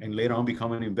 learn, and later on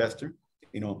become an investor.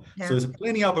 You know, so there's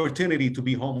plenty of opportunity to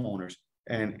be homeowners.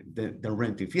 And the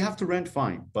rent. If you have to rent,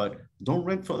 fine, but don't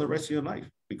rent for the rest of your life.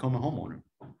 Become a homeowner.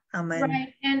 Amen.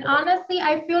 Right. And honestly,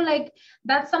 I feel like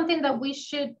that's something that we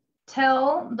should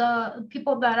tell the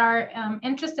people that are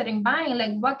interested in buying.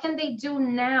 Like, what can they do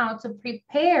now to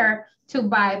prepare to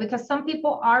buy? Because some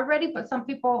people are ready, but some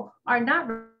people are not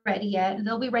ready yet.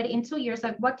 They'll be ready in 2 years.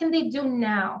 Like, what can they do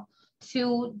now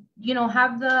to, you know,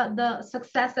 have the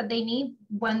success that they need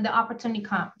when the opportunity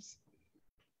comes?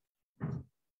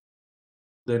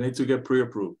 They need to get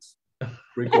pre-approved,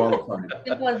 pre-qualified.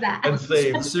 Simple as that.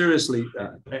 And seriously,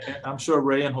 I'm sure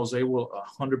Ray and Jose will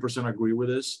 100% agree with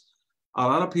this. A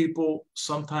lot of people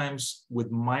sometimes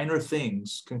with minor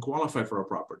things can qualify for a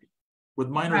property. With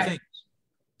minor things.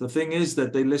 The thing is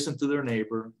that they listen to their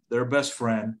neighbor, their best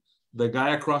friend, the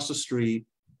guy across the street,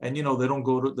 and you know they don't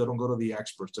go to the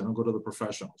experts, they don't go to the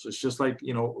professionals. It's just like,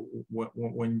 you know,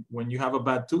 when you have a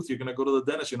bad tooth, you're going to go to the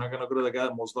dentist. You're not going to go to the guy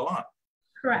that mows the lawn.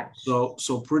 Correct.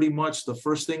 So pretty much the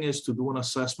first thing is to do an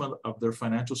assessment of their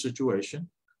financial situation,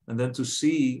 and then to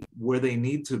see where they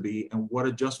need to be and what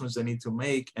adjustments they need to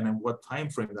make and in what time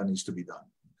frame that needs to be done.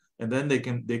 And then they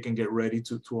can get ready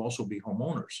to also be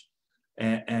homeowners.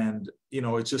 And you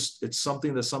know, it's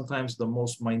something that sometimes the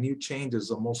most minute changes,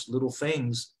 the most little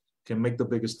things can make the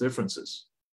biggest differences.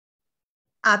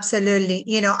 Absolutely.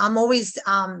 You know, I'm always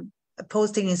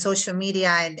posting in social media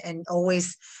and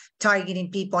always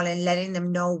targeting people and letting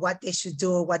them know what they should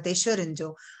do or what they shouldn't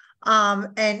do.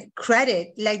 And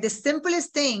credit, like the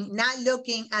simplest thing, not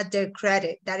looking at their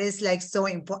credit. That is like so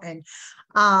important.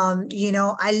 You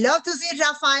know, I love to see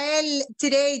Rafael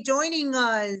today joining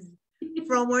us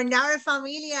from Ornara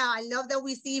Familia. I love that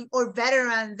we see our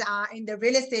veterans in the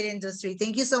real estate industry.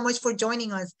 Thank you so much for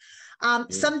joining us.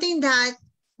 Something that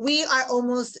we are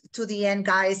almost to the end,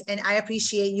 guys, and I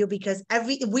appreciate you because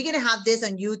we're gonna have this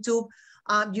on YouTube.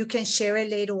 You can share it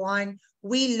later on.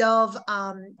 We love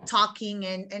talking,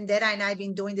 and Dera and I have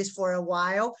been doing this for a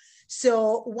while.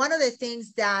 So one of the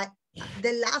things the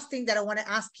last thing that I want to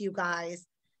ask you guys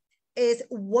is,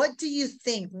 what do you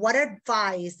think, what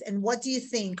advice and what do you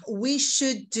think we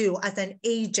should do as an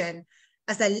agent,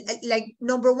 like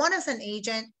number one, as an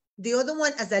agent, the other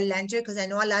one as a lender, because I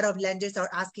know a lot of lenders are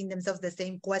asking themselves the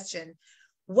same question.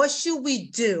 What should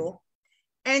we do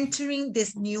entering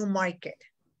this new market?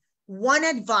 One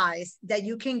advice that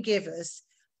you can give us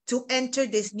to enter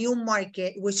this new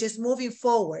market, which is moving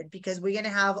forward, because we're going to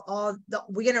have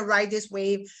we're going to ride this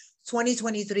wave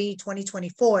 2023,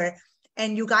 2024,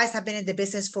 and you guys have been in the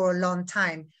business for a long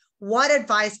time. What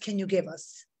advice can you give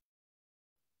us?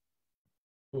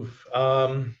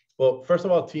 Well, first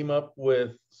of all, team up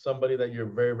with somebody that you're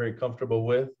very, very comfortable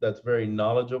with, that's very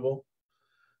knowledgeable,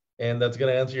 and that's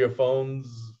going to answer your phones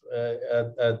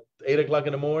at 8 o'clock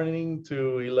in the morning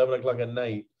to 11 o'clock at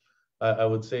night. I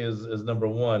would say is number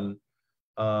one.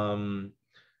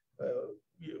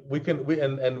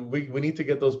 We need to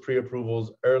get those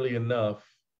pre-approvals early enough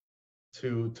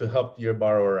to help your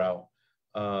borrower out.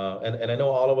 And I know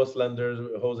all of us lenders,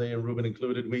 Jose and Ruben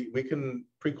included, we can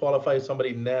pre-qualify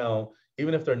somebody now,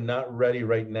 even if they're not ready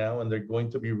right now and they're going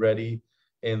to be ready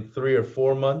in 3 or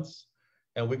 4 months.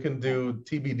 And we can do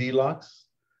TBD locks,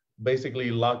 basically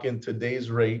lock in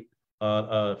today's rate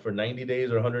for 90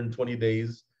 days or 120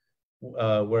 days,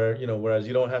 whereas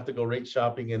you don't have to go rate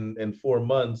shopping in 4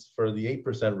 months for the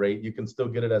 8% rate, you can still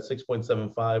get it at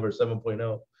 6.75 or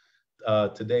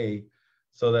 7.0 today.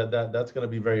 So that's going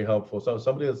to be very helpful. So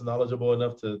somebody that's knowledgeable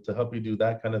enough to help you do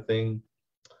that kind of thing.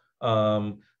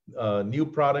 New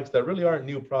products that really aren't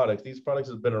new products. These products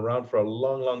have been around for a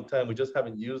long, long time. We just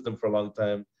haven't used them for a long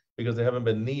time because they haven't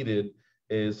been needed.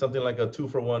 Is something like a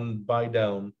 2-for-1 buy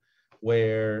down,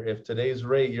 where if today's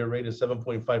rate, your rate is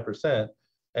 7.5%,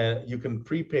 and you can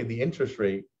prepay the interest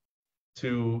rate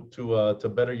to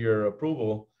better your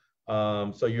approval.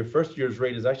 So your first year's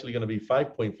rate is actually going to be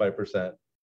 5.5%.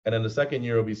 And then the second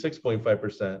year will be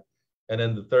 6.5%. And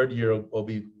then the third year will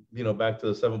be, back to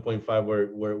the 7.5 where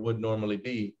it would normally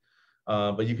be.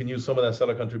 But you can use some of that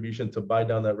seller contribution to buy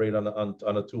down that rate on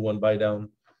a 2-1 buy down.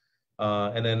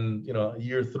 And then,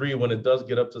 year 3, when it does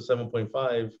get up to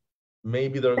 7.5,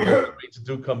 maybe the rates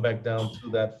do come back down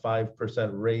to that 5%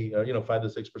 rate, 5 to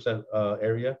 6%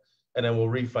 area. And then we'll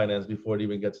refinance before it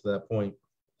even gets to that point.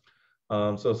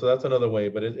 So that's another way,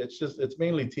 but it's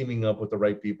mainly teaming up with the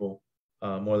right people.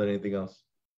 More than anything else.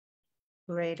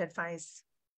 Great advice.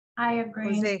 I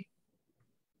agree.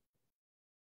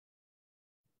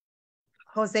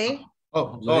 Jose?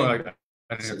 All right.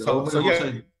 I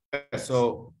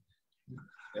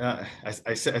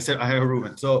said I have a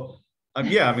Ruben. So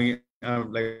like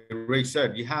Ray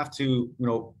said, you have to,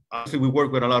 obviously we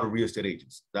work with a lot of real estate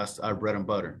agents. That's our bread and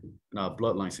butter and our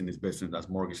bloodlines in this business. That's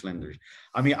mortgage lenders.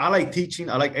 I like teaching.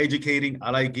 I like educating.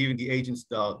 I like giving the agents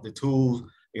the tools.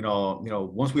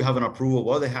 Once we have an approval,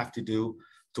 what they have to do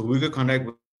so we can connect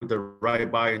with the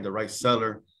right buyer and the right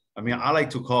seller. I like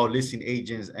to call listing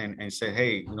agents and say,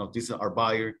 hey, this is our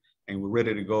buyer and we're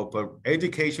ready to go. But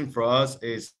education for us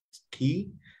is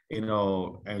key, and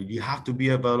you have to be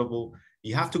available.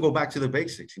 You have to go back to the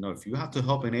basics. If you have to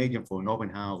help an agent for an open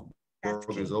house,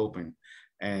 door is open,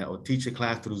 or teach a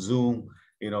class through Zoom,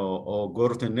 or go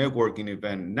to a networking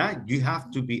event, you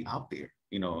have to be out there.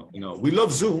 We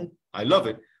love Zoom. I love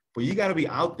it, but you got to be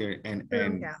out there and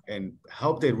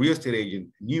help the real estate agent,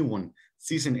 new one,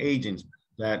 seasoned agents,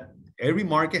 that every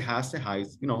market has the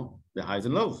highs, the highs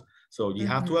and lows. So you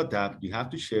have to adapt, you have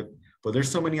to shift, but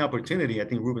there's so many opportunity. I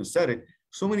think Ruben said it,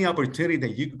 so many opportunity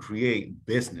that you can create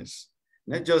business,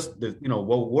 not just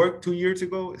what worked 2 years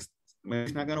ago, it's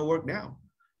not going to work now.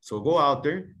 So go out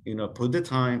there, put the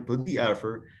time, put the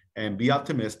effort, and be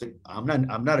optimistic. I'm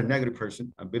not a negative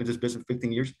person. I've been in this business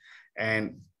 15 years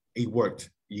and it worked.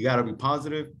 You got to be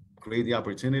positive, create the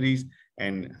opportunities,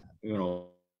 and those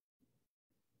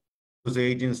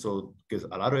agents. So because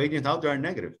a lot of agents out there are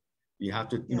negative, You have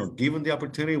to, give them the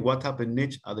opportunity. What type of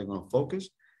niche are they going to focus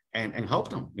and help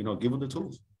them, give them the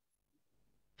tools.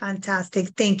 Fantastic.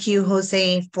 Thank you,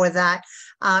 Jose, for that.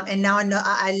 And now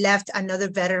I left another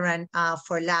veteran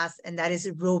for last, and that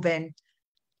is Ruben.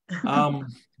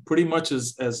 Pretty much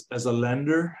as a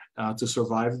lender to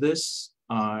survive this,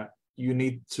 you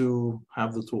need to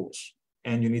have the tools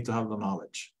and you need to have the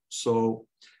knowledge. So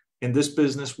in this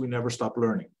business, we never stop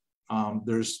learning.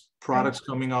 There's products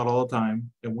coming out all the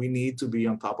time, and we need to be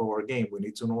on top of our game. We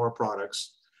need to know our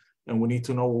products, and we need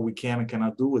to know what we can and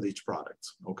cannot do with each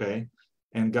product, okay?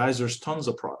 And guys, there's tons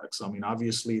of products. I mean,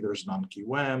 obviously there's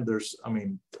non-QM,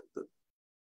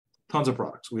 tons of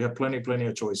products. We have plenty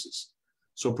of choices.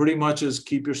 So pretty much is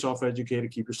keep yourself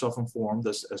educated, keep yourself informed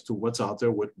as to what's out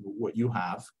there, what you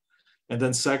have. And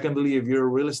then secondly, if you're a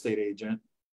real estate agent,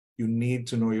 you need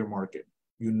to know your market.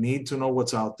 You need to know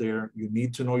what's out there. You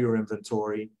need to know your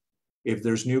inventory. If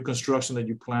there's new construction that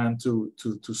you plan to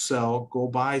sell, go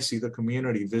by, see the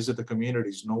community, visit the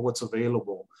communities, know what's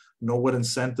available, know what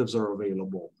incentives are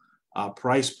available,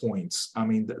 price points. I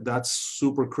mean, that's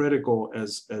super critical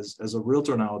as a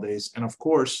realtor nowadays. And of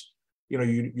course, you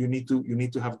need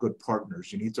to have good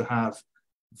partners. You need to have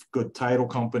good title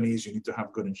companies. You need to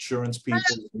have good insurance people.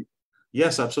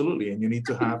 Yes, absolutely. And you need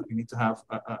to have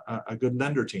a good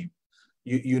lender team.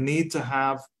 You need to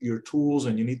have your tools,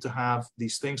 and you need to have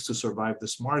these things to survive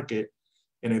this market.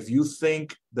 And if you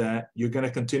think that you're going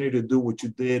to continue to do what you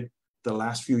did the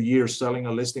last few years, selling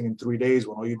a listing in 3 days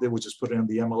when all you did was just put it in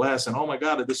the MLS and, oh my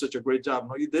God, I did such a great job.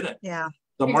 No, you didn't. Yeah.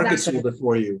 The market sold it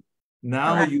for you.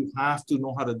 Now you have to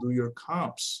know how to do your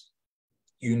comps.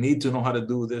 You need to know how to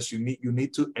do this. You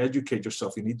need to educate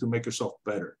yourself. You need to make yourself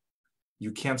better.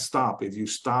 You can't stop. If you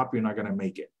stop, you're not going to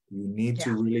make it. You need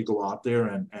to really go out there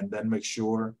and then make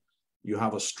sure you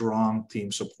have a strong team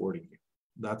supporting you.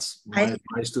 That's my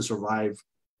advice to survive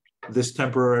this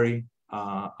temporary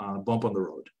bump on the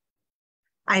road.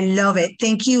 I love it.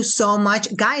 Thank you so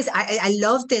much. Guys, I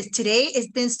love this. Today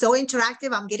it's been so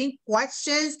interactive. I'm getting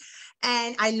questions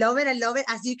and I love it. I love it.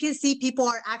 As you can see, people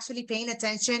are actually paying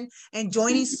attention and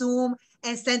joining Zoom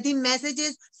and sending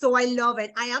messages. So I love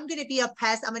it. I am going to be a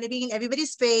pest. I'm going to be in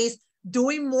everybody's face,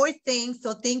 doing more things.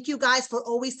 So thank you guys for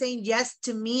always saying yes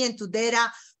to me and to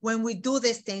Dara when we do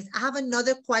these things. I have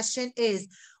another question is,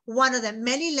 one of the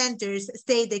many lenders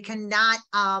say they cannot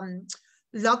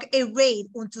lock a rate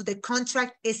until the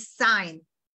contract is signed.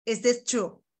 Is this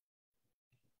true?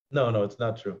 No, it's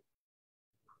not true.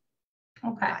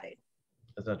 Okay.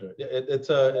 That's not true.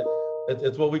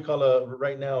 It's what we call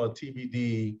right now a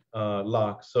TBD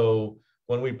lock. So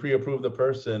when we pre-approve the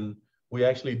person, we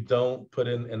actually don't put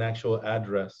in an actual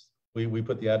address. We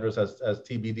put the address as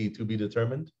TBD, to be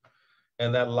determined.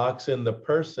 And that locks in the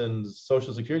person's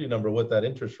social security number with that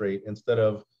interest rate instead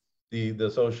of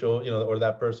the social, or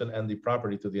that person and the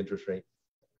property to the interest rate.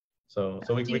 So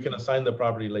we can assign the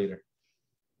property later.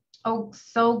 Oh,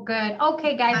 so good.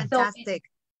 Okay, guys. Fantastic.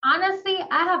 So honestly,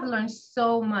 I have learned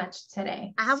so much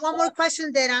today. I have one more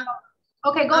question, Dara.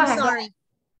 Okay, go ahead. Sorry.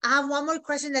 I have one more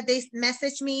question that they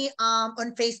messaged me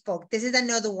on Facebook. This is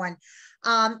another one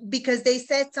because they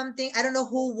said something, I don't know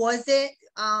who was it,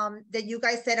 that you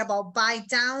guys said about buy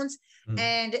downs,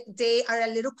 and they are a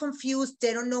little confused.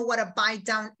 They don't know what a buy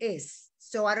down is.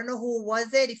 So I don't know who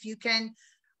was it. If you can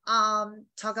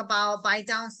talk about buy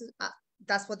downs,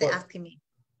 that's what they're asking me.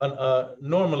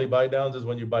 Normally buy downs is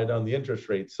when you buy down the interest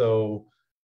rate. So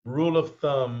rule of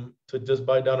thumb to just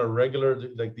buy down a regular,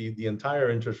 like the entire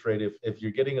interest rate, if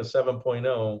you're getting a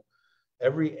 7.0,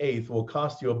 every eighth will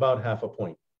cost you about 0.5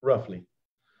 point, roughly.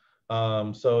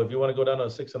 So if you want to go down to a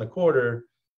 6.25,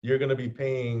 you're going to be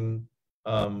paying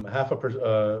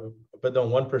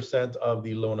 1% of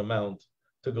the loan amount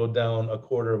to go down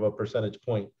 0.25 percentage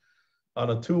point. On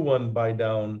a 2-1 buy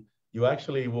down, you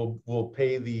actually will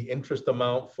pay the interest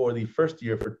amount for the first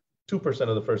year for 2%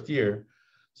 of the first year.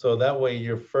 So that way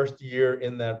your first year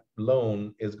in that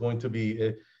loan is going to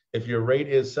be, if your rate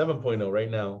is 7.0 right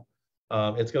now,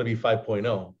 it's going to be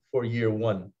 5.0 for year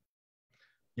 1.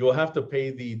 You will have to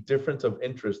pay the difference of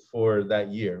interest for that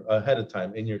year ahead of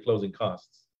time in your closing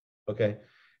costs, okay?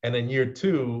 And then year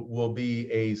 2 will be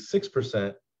a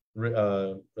 6%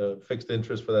 fixed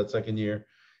interest for that second year.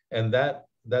 And that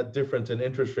difference in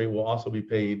interest rate will also be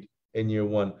paid in year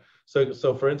 1.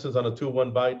 So for instance, on a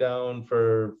 2-1 buy down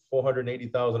for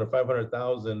 $480,000 or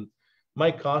 $500,000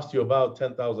 might cost you about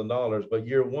 $10,000, but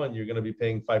year 1, you're going to be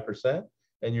paying 5%,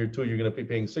 and year 2, you're going to be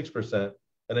paying 6%.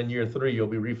 And then year 3, you'll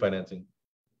be refinancing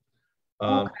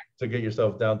to get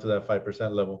yourself down to that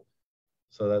 5% level.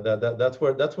 So that's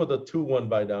what the 2-1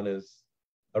 buy down is.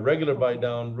 A regular buy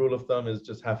down rule of thumb is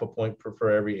just 0.5 point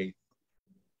for every eighth.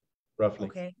 roughly.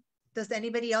 Okay. Does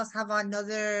anybody else have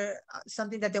another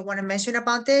something that they want to mention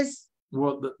about this?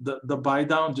 Well, the buy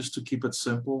down, just to keep it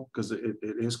simple, because it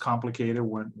is complicated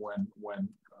when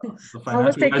the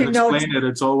financial guys explain it.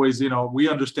 It's always, you know, we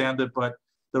understand it, but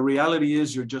the reality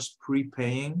is you're just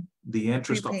prepaying the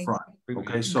interest up front.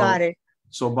 Okay, so got it.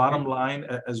 So bottom line,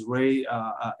 as Ray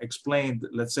explained,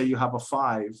 let's say you have a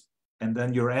 5, and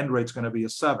then your end rate's going to be a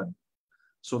 7.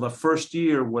 So the first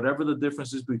year, whatever the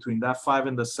difference is between that 5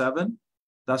 and the 7,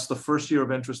 that's the first year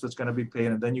of interest that's going to be paid,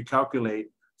 and then you calculate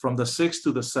from the 6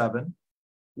 to the 7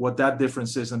 what that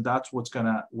difference is, and that's what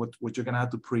you're gonna have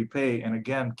to prepay. And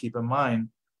again, keep in mind,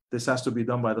 this has to be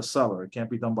done by the seller. It can't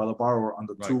be done by the borrower on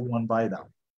the 2-1 buy down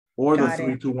or the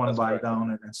 3-2-1 buy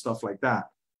down and stuff like that.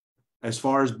 As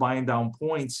far as buying down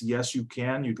points, yes, you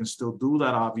can still do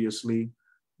that, obviously,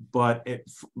 but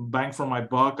bang for my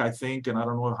buck, I think, and I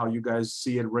don't know how you guys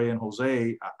see it, Ray and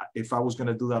Jose, if I was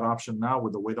gonna do that option now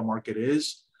with the way the market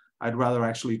is, I'd rather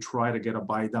actually try to get a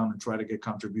buy down and try to get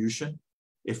contribution.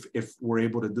 If we're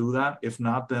able to do that. If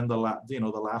not, then the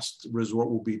last resort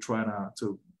will be trying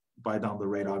to buy down the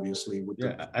rate, obviously.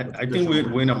 I think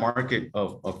we're in a market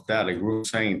of that. Like we were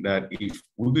saying, that if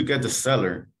we could get the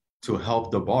seller to help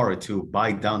the borrower to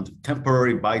buy down,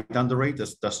 temporary buy down the rate,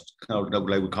 that's kind of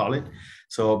like we call it.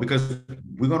 So because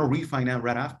we're going to refinance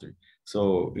right after.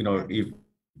 So, you know, if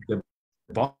the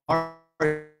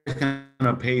borrower is going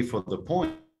to pay for the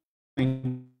point,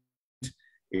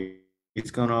 it's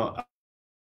going to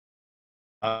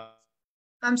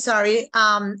I'm sorry,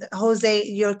 Jose,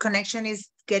 your connection is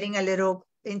getting a little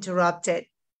interrupted.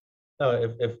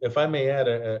 No, if I may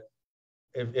add,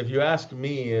 if you ask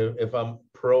me if I'm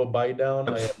pro buy down,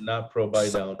 I am not pro buy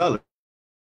down.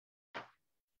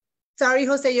 Sorry,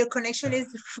 Jose, your connection is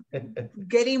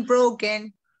getting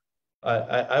broken.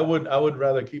 I would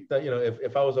rather keep that. You know,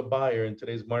 if I was a buyer in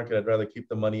today's market, I'd rather keep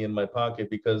the money in my pocket,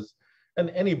 because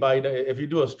any buy down, if you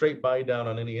do a straight buy down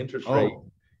on any interest rate,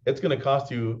 it's going to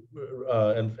cost you,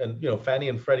 and you know, Fannie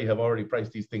and Freddie have already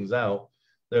priced these things out.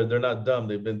 They're not dumb.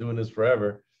 They've been doing this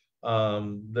forever.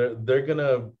 They're going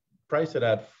to price it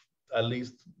at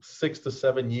least 6 to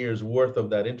 7 years worth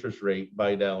of that interest rate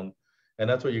buy down, and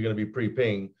that's what you're going to be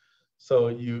prepaying. So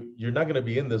you're not going to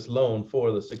be in this loan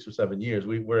for the 6 or 7 years.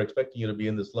 We're expecting you to be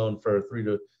in this loan for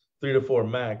 3 to 4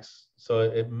 max. So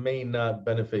it may not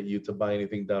benefit you to buy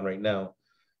anything down right now.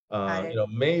 You know,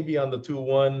 maybe on the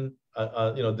 2-1.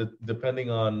 You know, depending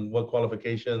on what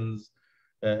qualifications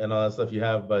and all that stuff you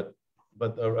have, but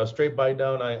a straight buy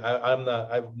down,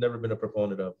 I've never been a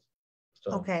proponent of.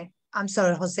 So. Okay, I'm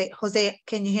sorry, Jose. Jose,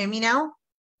 can you hear me now?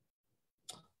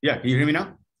 Yeah, can you hear me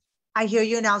now? I hear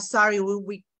you now. Sorry,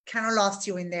 we kind of lost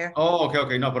you in there. Oh,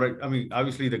 okay. No, but I mean,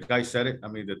 obviously the guy said it. I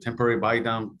mean, the temporary buy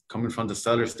down coming from the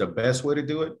seller is the best way to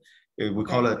do it. We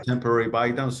call it a temporary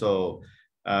buy down. So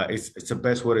it's the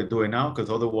best way to do it now,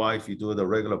 because otherwise, if you do the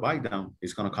regular buy down,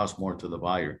 it's going to cost more to the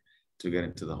buyer to get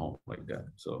into the home like that.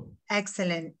 So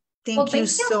excellent. Thank you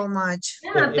so much.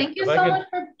 Yeah, thank you so much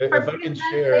for if I can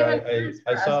share,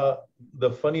 I saw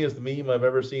the funniest meme I've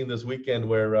ever seen this weekend,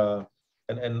 where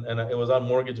and it was on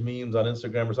mortgage memes on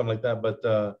Instagram or something like that, but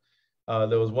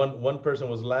there was one person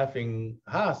was laughing,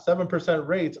 7%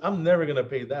 rates, I'm never going to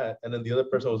pay that. And then the other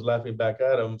person was laughing back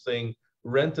at him saying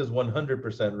rent is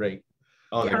 100% rate.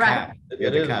 Oh, the cap.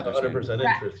 It is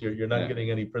 100% interest. You're not getting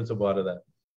any principal out of that.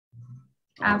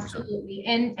 Absolutely.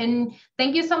 And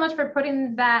thank you so much for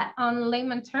putting that on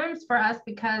layman terms for us,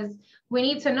 because we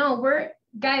need to know.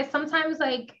 Guys, sometimes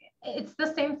like it's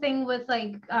the same thing with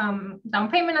like down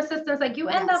payment assistance. Like you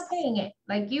end up paying it.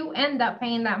 Like you end up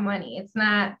paying that money. It's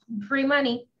not free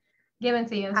money given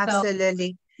to you.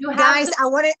 Absolutely. So guys, I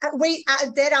want to wait.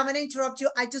 Dad, I'm going to interrupt you.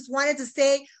 I just wanted to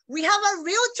say we have a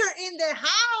realtor in the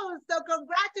house. So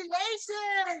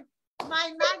congratulations.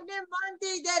 My Magnet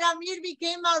Monday that Amir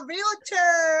became a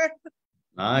realtor.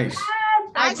 Nice.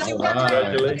 Yes, I just got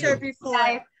a realtor before.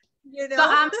 Guys. You know?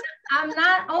 So I'm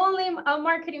not only a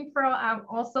marketing pro, I'm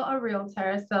also a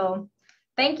realtor. So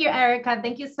thank you, Erica.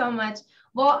 Thank you so much.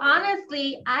 Well,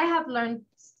 honestly, I have learned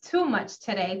too much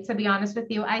today, to be honest with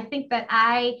you. I think that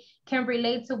I can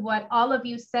relate to what all of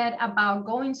you said about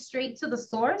going straight to the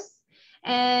source.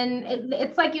 And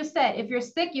it's like you said, if you're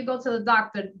sick, you go to the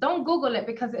doctor. Don't Google it,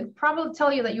 because it probably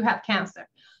tell you that you have cancer.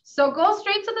 So go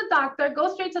straight to the doctor,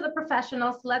 go straight to the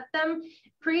professionals, let them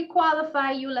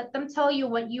pre-qualify you, let them tell you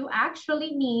what you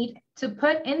actually need to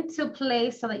put into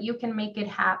place so that you can make it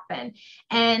happen.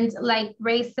 And like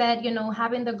Ray said, you know,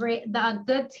 having the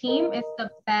good team is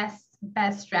the best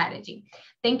strategy.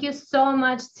 Thank you so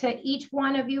much to each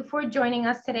one of you for joining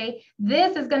us today.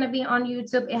 This is going to be on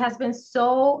YouTube. It has been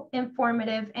so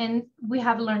informative and we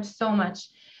have learned so much.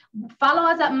 Follow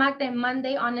us at MACD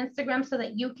Monday on Instagram so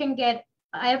that you can get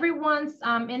everyone's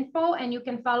info, and you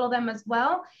can follow them as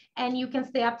well, and you can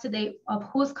stay up to date of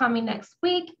who's coming next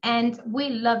week. And we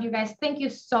love you guys. Thank you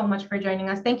so much for joining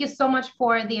us. Thank you so much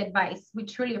for the advice. We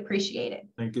truly appreciate it.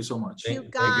 Thank you so much. You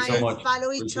guys, thank you so much.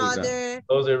 follow each other.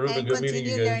 Jose, Ruben, and good meeting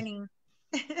you continue guys. learning.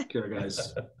 Take care,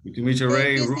 guys. You can meet your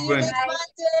Ray, See you Ruben. next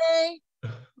Monday.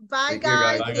 Bye, Take care,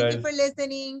 guys. guys. Thank you for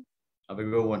listening. Have a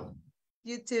good one.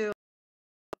 You too.